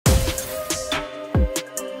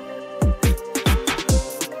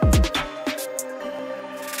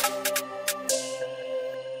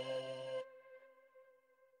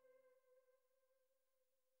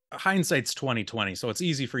hindsight's 2020, so it's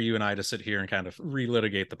easy for you and I to sit here and kind of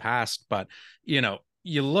relitigate the past. But, you know,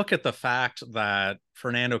 you look at the fact that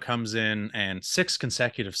Fernando comes in and 6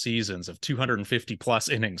 consecutive seasons of 250 plus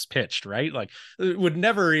innings pitched, right? Like, it would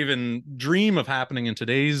never even dream of happening in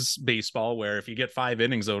today's baseball, where if you get 5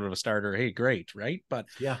 innings out of a starter, hey, great, right? But,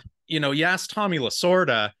 yeah, you know, you ask Tommy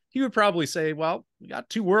Lasorda, he would probably say, well, we got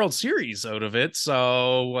 2 World Series out of it,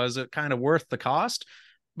 so was it kind of worth the cost?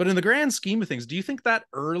 But in the grand scheme of things, do you think that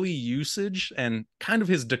early usage and kind of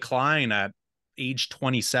his decline at age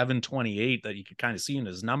 27, 28 that you could kind of see in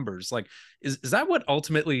his numbers, like, is that what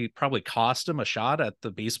ultimately probably cost him a shot at the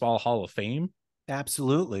Baseball Hall of Fame?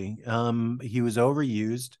 absolutely. He was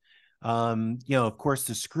overused. Of course,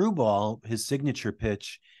 the screwball, his signature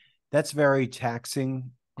pitch, that's very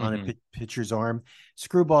taxing on a pitcher's arm.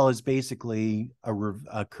 Screwball is basically a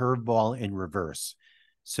curveball in reverse.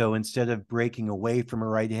 So instead of breaking away from a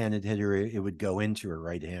right-handed hitter, it would go into a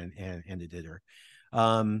right-handed hitter.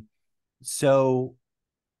 So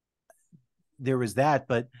there was that.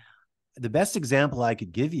 But the best example I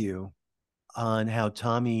could give you on how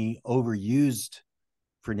Tommy overused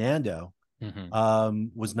Fernando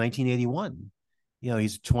was 1981.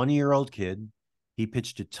 He's a 20-year-old kid. He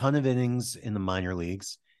pitched a ton of innings in the minor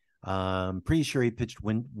leagues. Pretty sure he pitched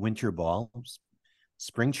winter ball,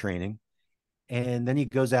 spring training. And then he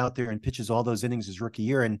goes out there and pitches all those innings his rookie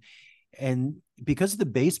year. And because of the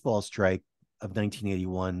baseball strike of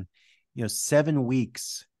 1981, 7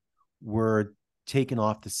 weeks were taken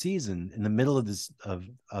off the season in the middle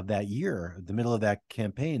of that year, the middle of that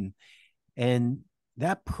campaign. And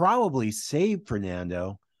that probably saved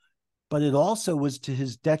Fernando, but it also was to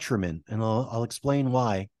his detriment. And I'll explain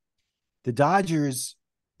why. The Dodgers,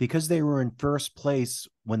 because they were in first place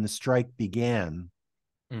when the strike began,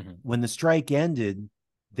 when the strike ended,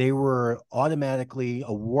 they were automatically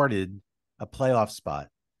awarded a playoff spot.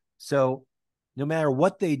 So no matter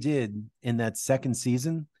what they did in that second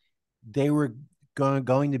season, they were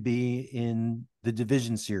going to be in the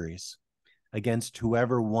division series against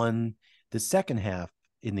whoever won the second half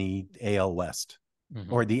in the AL West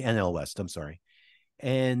or the NL West. I'm sorry.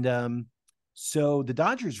 And so the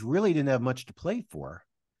Dodgers really didn't have much to play for.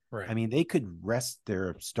 Right. I mean, they could rest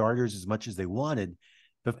their starters as much as they wanted,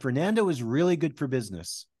 but Fernando was really good for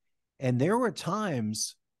business. And there were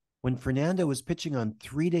times when Fernando was pitching on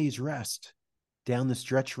 3 days rest down the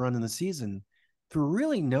stretch run in the season for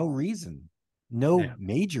really no reason,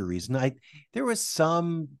 major reason. There was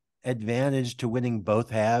some advantage to winning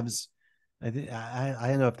both halves. I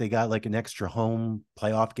don't know if they got like an extra home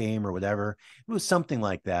playoff game or whatever. It was something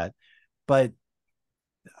like that. But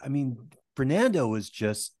I mean, Fernando was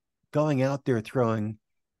just going out there throwing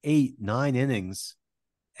 8, 9 innings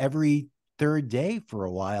every third day for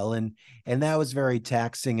a while. And that was very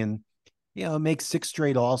taxing. And, makes 6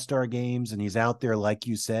 straight all-star games. And he's out there, like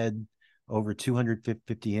you said, over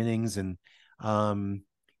 250 innings. And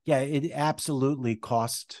it absolutely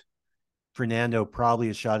cost Fernando probably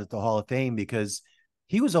a shot at the Hall of Fame, because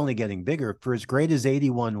he was only getting bigger. For as great as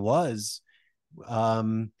 81 was,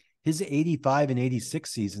 his 85 and 86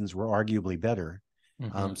 seasons were arguably better.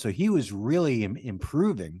 So he was really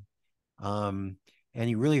improving. And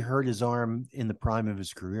he really hurt his arm in the prime of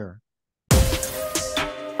his career.